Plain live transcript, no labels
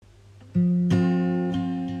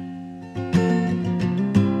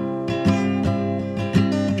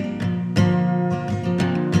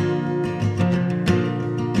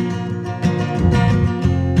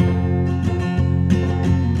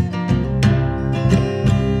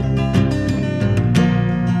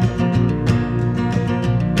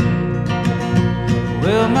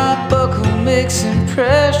makes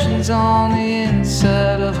impressions on the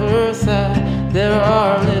inside of her thigh. There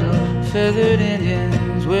are little feathered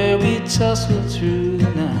Indians where we tussle through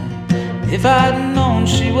the night. If I'd known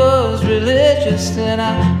she was religious, then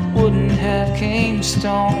I wouldn't have came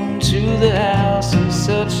stone to the house of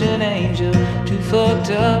such an angel, too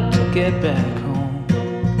fucked up to get back home.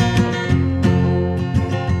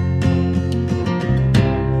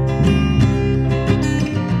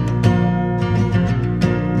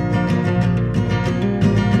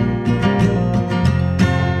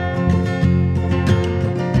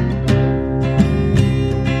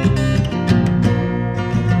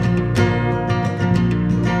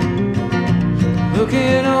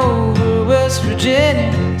 Looking over West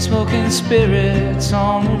Virginia, smoking spirits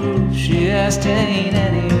on the roof, she asked, ain't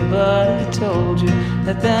anybody told you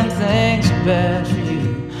that them things are bad for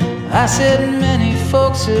you? I said, many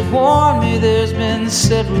folks have warned me, there's been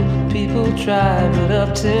several people try, but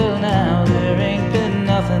up till now there ain't been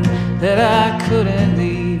nothing that I couldn't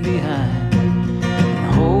leave behind.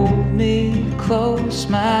 Hold me close,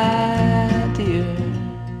 my dear,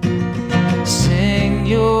 sing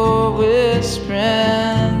your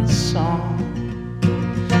whispering song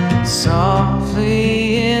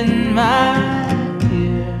softly in my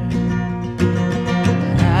ear,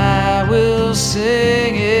 and I will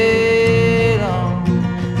sing it on.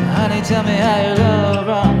 Honey, tell me how your love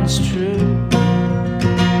runs true.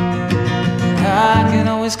 I can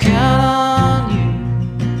always count on you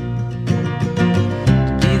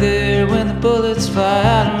to be there when the bullets fly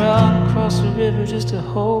out and run across the river just to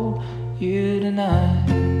hold you tonight.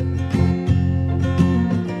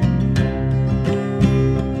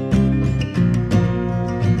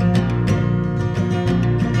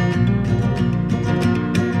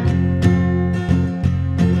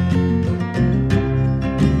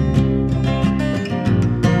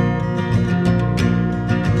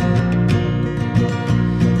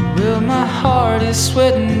 Well, my heart is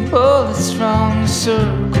sweating bullets from the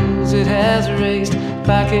circles it has erased,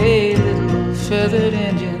 like a little feathered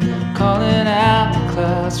Indian calling out the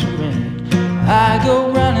clouds for rain. I go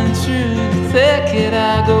running through the thicket,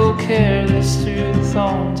 I go careless through the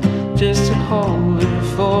thorns, just to hold her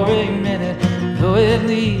for a minute, though it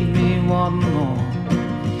leave me wanting more.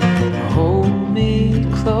 Hold me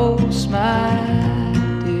close, my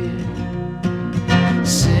dear,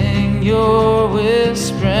 sing your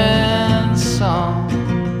whispering song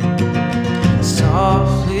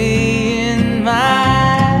softly in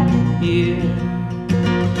my ear,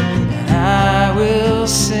 I will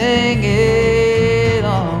sing it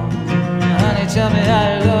on. Honey, tell me how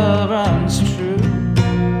your love runs true.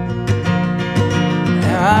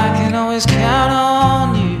 Now I can always count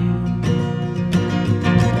on you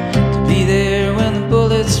to be there when the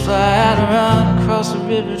bullets fly out and run across the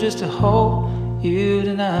river just to hold you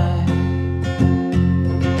tonight.